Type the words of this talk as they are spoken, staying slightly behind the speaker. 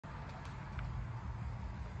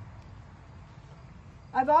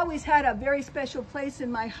I've always had a very special place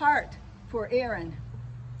in my heart for Aaron.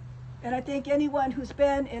 And I think anyone who's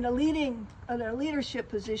been in a leadership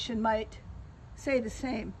position might say the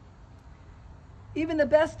same. Even the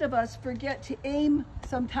best of us forget to aim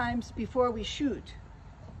sometimes before we shoot,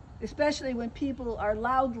 especially when people are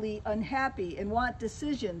loudly unhappy and want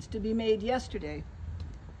decisions to be made yesterday.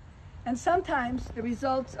 And sometimes the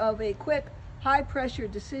results of a quick, high-pressure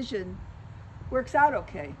decision works out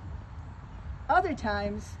okay. Other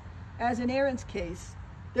times, as in Aaron's case,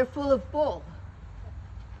 they're full of bull.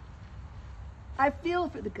 I feel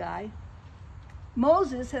for the guy.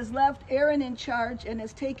 Moses has left Aaron in charge and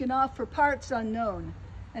has taken off for parts unknown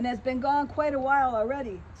and has been gone quite a while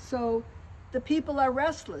already. So the people are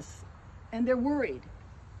restless and they're worried.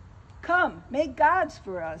 Come, make gods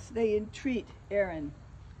for us, they entreat Aaron.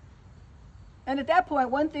 And at that point,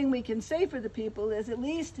 one thing we can say for the people is at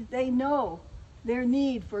least they know their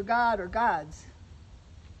need for God or gods.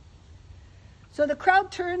 So the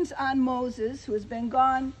crowd turns on Moses, who has been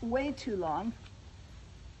gone way too long.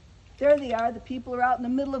 There they are, the people are out in the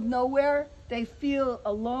middle of nowhere. They feel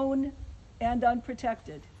alone and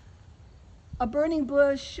unprotected. A burning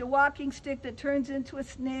bush, a walking stick that turns into a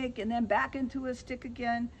snake and then back into a stick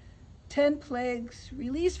again. 10 plagues,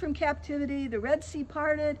 release from captivity, the Red Sea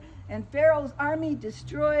parted, and Pharaoh's army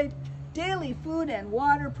destroyed, daily food and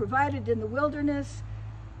water provided in the wilderness.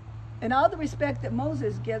 And all the respect that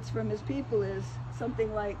Moses gets from his people is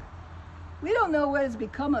something like, we don't know what has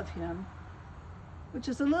become of him, which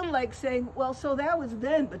is a little like saying, well, so that was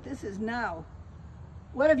then, but this is now.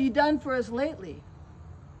 What have you done for us lately?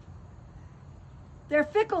 Their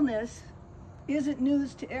fickleness isn't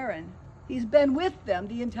news to Aaron. He's been with them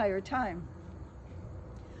the entire time.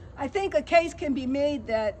 I think a case can be made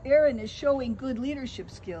that Aaron is showing good leadership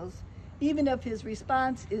skills, even if his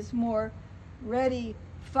response is more ready,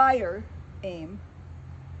 fire, aim.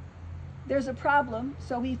 There's a problem,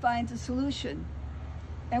 so he finds a solution.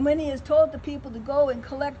 And when he has told the people to go and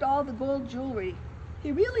collect all the gold jewelry,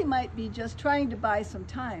 he really might be just trying to buy some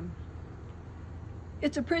time.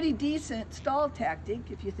 It's a pretty decent stall tactic,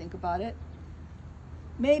 if you think about it.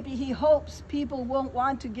 Maybe he hopes people won't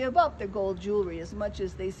want to give up their gold jewelry as much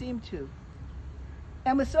as they seem to.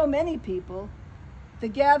 And with so many people, the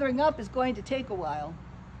gathering up is going to take a while.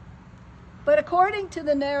 But according to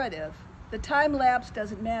the narrative, the time lapse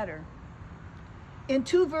doesn't matter. In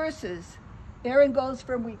 2 verses, Aaron goes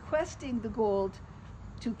from requesting the gold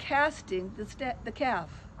to casting the calf.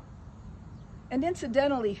 And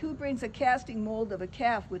incidentally, who brings a casting mold of a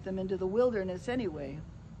calf with them into the wilderness anyway?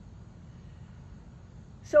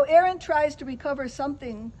 So Aaron tries to recover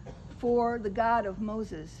something for the God of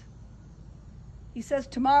Moses. He says,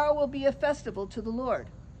 tomorrow will be a festival to the Lord.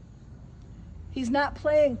 He's not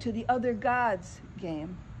playing to the other gods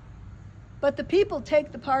game. But the people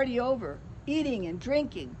take the party over, eating and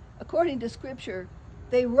drinking. According to Scripture,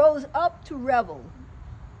 they rose up to revel.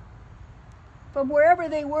 From wherever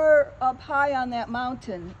they were up high on that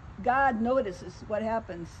mountain, God notices what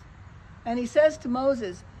happens. And he says to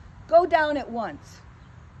Moses, go down at once.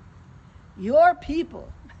 Your people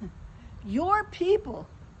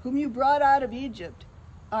whom you brought out of Egypt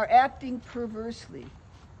are acting perversely.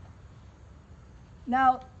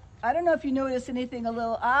 Now, I don't know if you notice anything a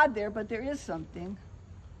little odd there, but there is something.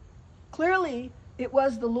 Clearly, it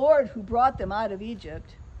was the Lord who brought them out of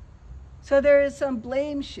Egypt. So there is some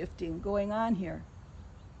blame shifting going on here.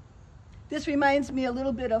 This reminds me a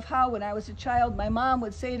little bit of how when I was a child, my mom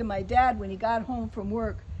would say to my dad when he got home from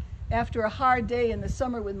work after a hard day in the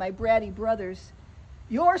summer with my bratty brothers,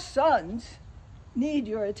 your sons need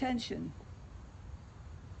your attention.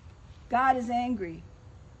 God is angry,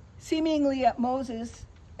 seemingly at Moses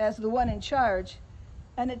as the one in charge,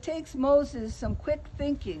 and it takes Moses some quick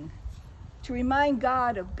thinking to remind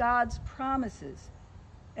God of God's promises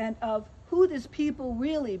and of who this people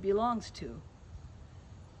really belongs to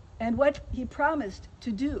and what he promised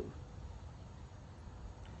to do.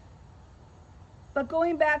 But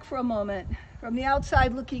going back for a moment, from the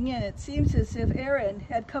outside looking in, it seems as if Aaron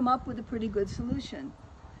had come up with a pretty good solution.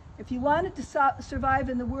 If you wanted to survive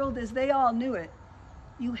in the world as they all knew it,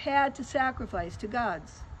 you had to sacrifice to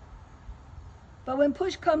gods. But when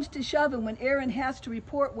push comes to shove and when Aaron has to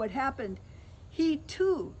report what happened, he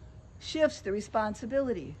too shifts the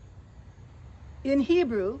responsibility. In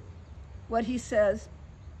Hebrew, what he says,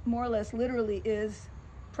 more or less literally, is,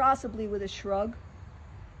 possibly with a shrug,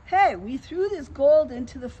 hey, we threw this gold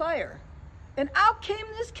into the fire, and out came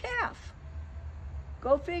this calf.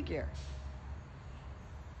 Go figure.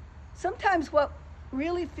 Sometimes what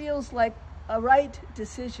really feels like a right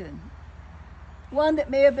decision, one that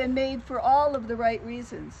may have been made for all of the right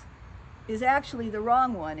reasons, is actually the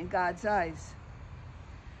wrong one in God's eyes.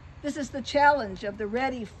 This is the challenge of the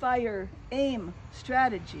ready, fire, aim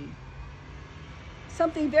strategy.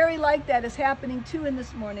 Something very like that is happening too in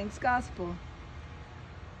this morning's gospel.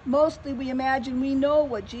 Mostly we imagine we know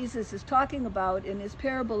what Jesus is talking about in his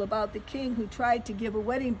parable about the king who tried to give a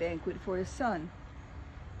wedding banquet for his son.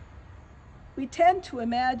 We tend to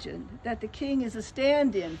imagine that the king is a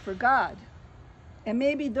stand-in for God, and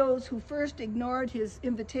maybe those who first ignored his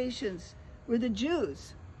invitations were the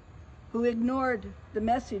Jews, who ignored the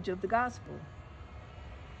message of the gospel.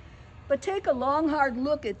 But take a long, hard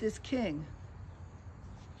look at this king.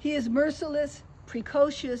 He is merciless,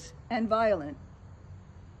 precocious, and violent.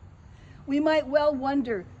 We might well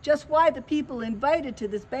wonder just why the people invited to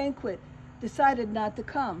this banquet decided not to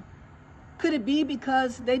come. Could it be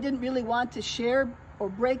because they didn't really want to share or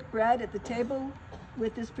break bread at the table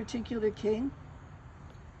with this particular king?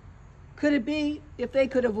 Could it be, if they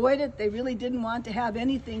could avoid it, they really didn't want to have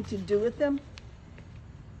anything to do with them?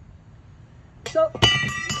 So,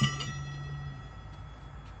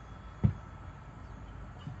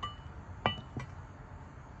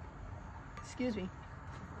 excuse me.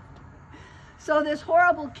 So this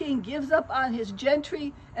horrible king gives up on his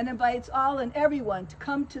gentry and invites all and everyone to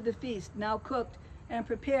come to the feast, now cooked and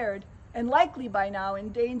prepared, and likely by now in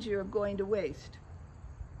danger of going to waste.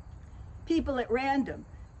 People at random,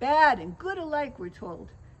 bad and good alike, we're told.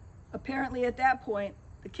 Apparently at that point,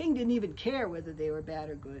 the king didn't even care whether they were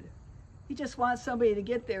bad or good. He just wants somebody to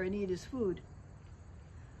get there and eat his food.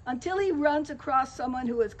 Until he runs across someone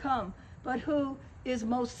who has come, but who is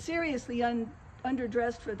most seriously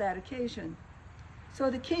underdressed for that occasion. So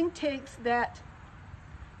the king takes that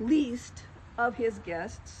least of his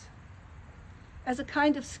guests as a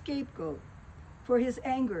kind of scapegoat for his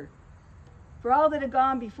anger, for all that had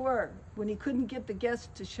gone before when he couldn't get the guests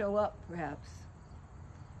to show up, perhaps.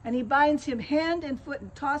 And he binds him hand and foot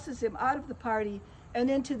and tosses him out of the party and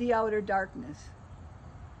into the outer darkness.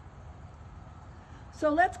 So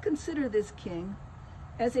let's consider this king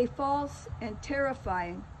as a false and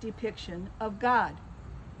terrifying depiction of God,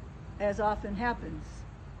 as often happens.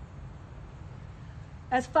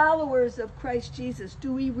 As followers of Christ Jesus,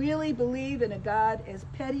 do we really believe in a God as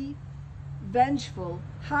petty, vengeful,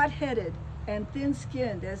 hot-headed, and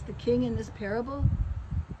thin-skinned as the king in this parable?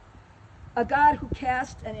 A God who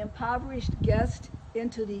cast an impoverished guest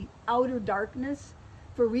into the outer darkness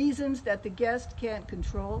for reasons that the guest can't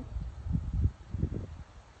control?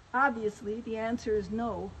 Obviously, the answer is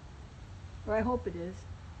no, or I hope it is.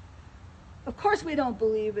 Of course we don't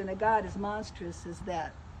believe in a God as monstrous as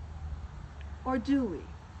that. Or do we?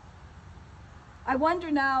 I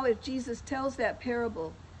wonder now if Jesus tells that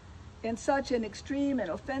parable in such an extreme and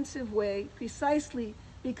offensive way precisely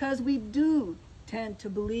because we do tend to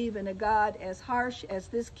believe in a God as harsh as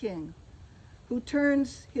this king, who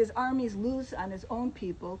turns his armies loose on his own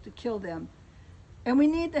people to kill them, and we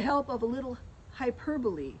need the help of a little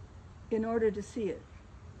hyperbole in order to see it.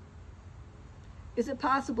 Is it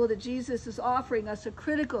possible that Jesus is offering us a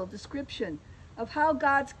critical description of how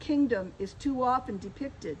God's kingdom is too often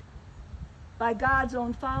depicted by God's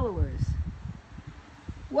own followers?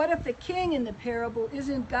 What if the king in the parable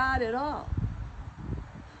isn't God at all?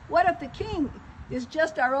 What if the king is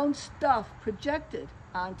just our own stuff projected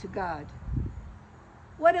onto God?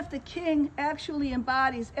 What if the king actually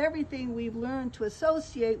embodies everything we've learned to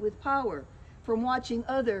associate with power from watching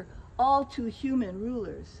other all too human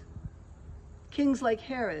rulers? Kings like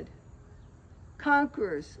Herod,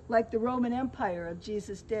 conquerors like the Roman Empire of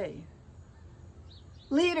Jesus' day,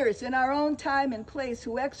 leaders in our own time and place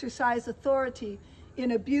who exercise authority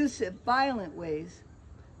in abusive, violent ways,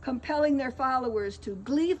 compelling their followers to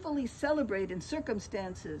gleefully celebrate in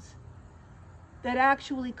circumstances that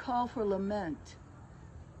actually call for lament.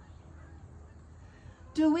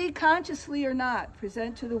 Do we, consciously or not,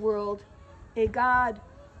 present to the world a God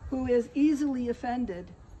who is easily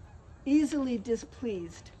offended, easily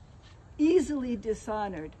displeased, easily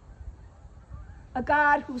dishonored? A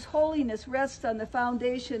God whose holiness rests on the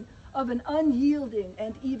foundation of an unyielding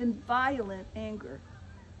and even violent anger.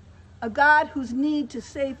 A God whose need to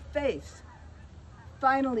save face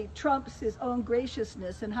finally trumps his own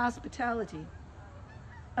graciousness and hospitality.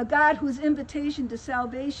 A God whose invitation to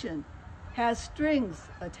salvation has strings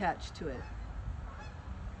attached to it.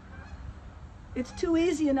 It's too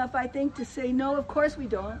easy enough, I think, to say, no, of course we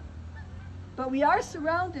don't. But we are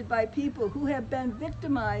surrounded by people who have been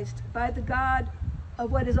victimized by the God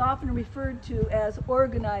of what is often referred to as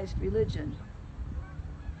organized religion,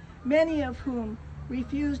 many of whom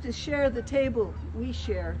refuse to share the table we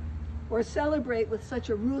share or celebrate with such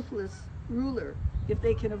a ruthless ruler if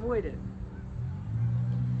they can avoid it.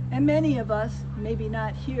 And many of us, maybe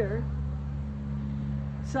not here,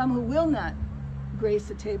 some who will not grace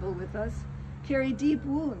the table with us, carry deep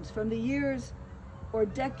wounds from the years or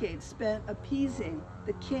decades spent appeasing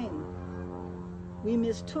the king we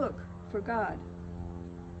mistook for God.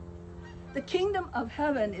 The kingdom of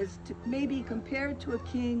heaven is maybe compared to a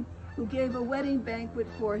king who gave a wedding banquet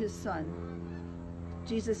for his son.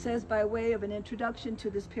 Jesus says by way of an introduction to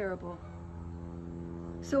this parable.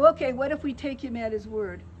 So, okay, what if we take him at his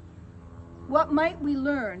word? What might we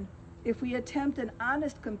learn if we attempt an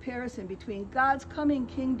honest comparison between God's coming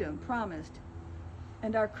kingdom promised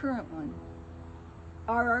and our current one?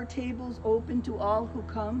 Are our tables open to all who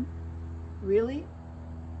come? Really?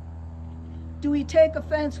 Do we take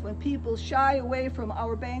offense when people shy away from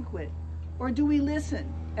our banquet? Or do we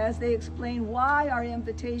listen as they explain why our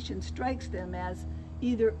invitation strikes them as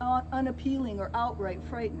either unappealing or outright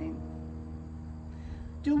frightening?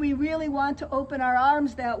 Do we really want to open our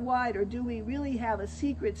arms that wide, or do we really have a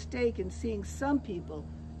secret stake in seeing some people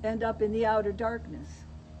end up in the outer darkness?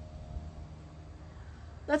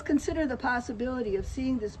 Let's consider the possibility of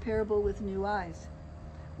seeing this parable with new eyes.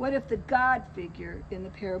 What if the God figure in the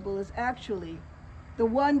parable is actually the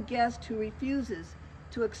one guest who refuses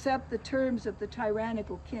to accept the terms of the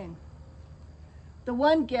tyrannical king? The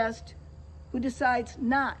one guest who decides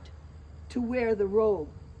not to wear the robe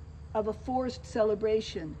of a forced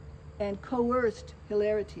celebration and coerced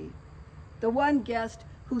hilarity. The one guest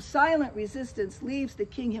whose silent resistance leaves the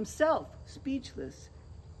king himself speechless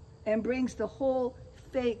and brings the whole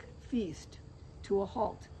fake feast to a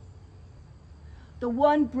halt. The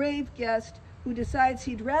one brave guest who decides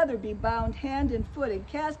he'd rather be bound hand and foot and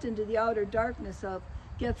cast into the outer darkness of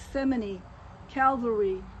Gethsemane,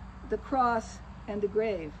 Calvary, the cross, and the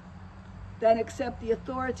grave than accept the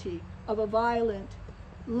authority of a violent,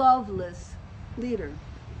 loveless leader.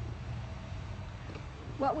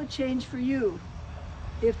 What would change for you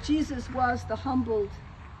if Jesus was the humbled,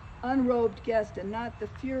 unrobed guest and not the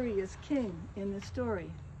furious king in the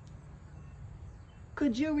story?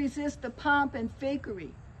 Could you resist the pomp and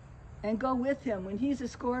fakery and go with him when he's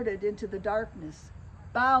escorted into the darkness,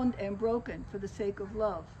 bound and broken for the sake of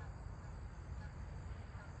love?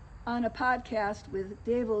 On a podcast with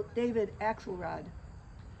David Axelrod,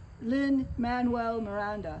 Lin-Manuel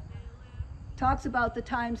Miranda talks about the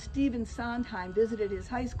time Stephen Sondheim visited his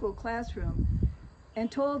high school classroom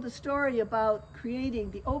and told the story about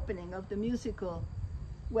creating the opening of the musical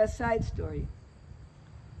West Side Story.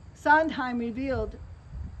 Sondheim revealed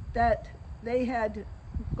that they had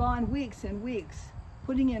gone weeks and weeks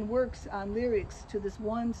putting in works on lyrics to this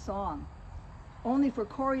one song, only for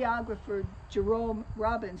choreographer Jerome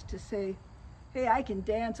Robbins to say, "Hey, I can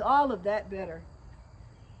dance all of that better."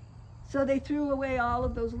 So they threw away all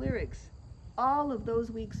of those lyrics, all of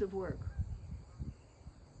those weeks of work.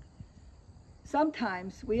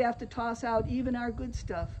 Sometimes we have to toss out even our good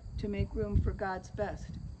stuff to make room for God's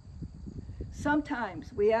best.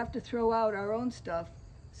 Sometimes we have to throw out our own stuff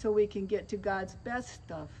so we can get to God's best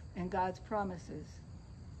stuff and God's promises.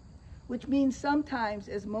 Which means sometimes,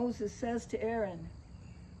 as Moses says to Aaron,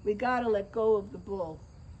 we gotta let go of the bull.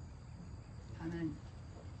 Amen.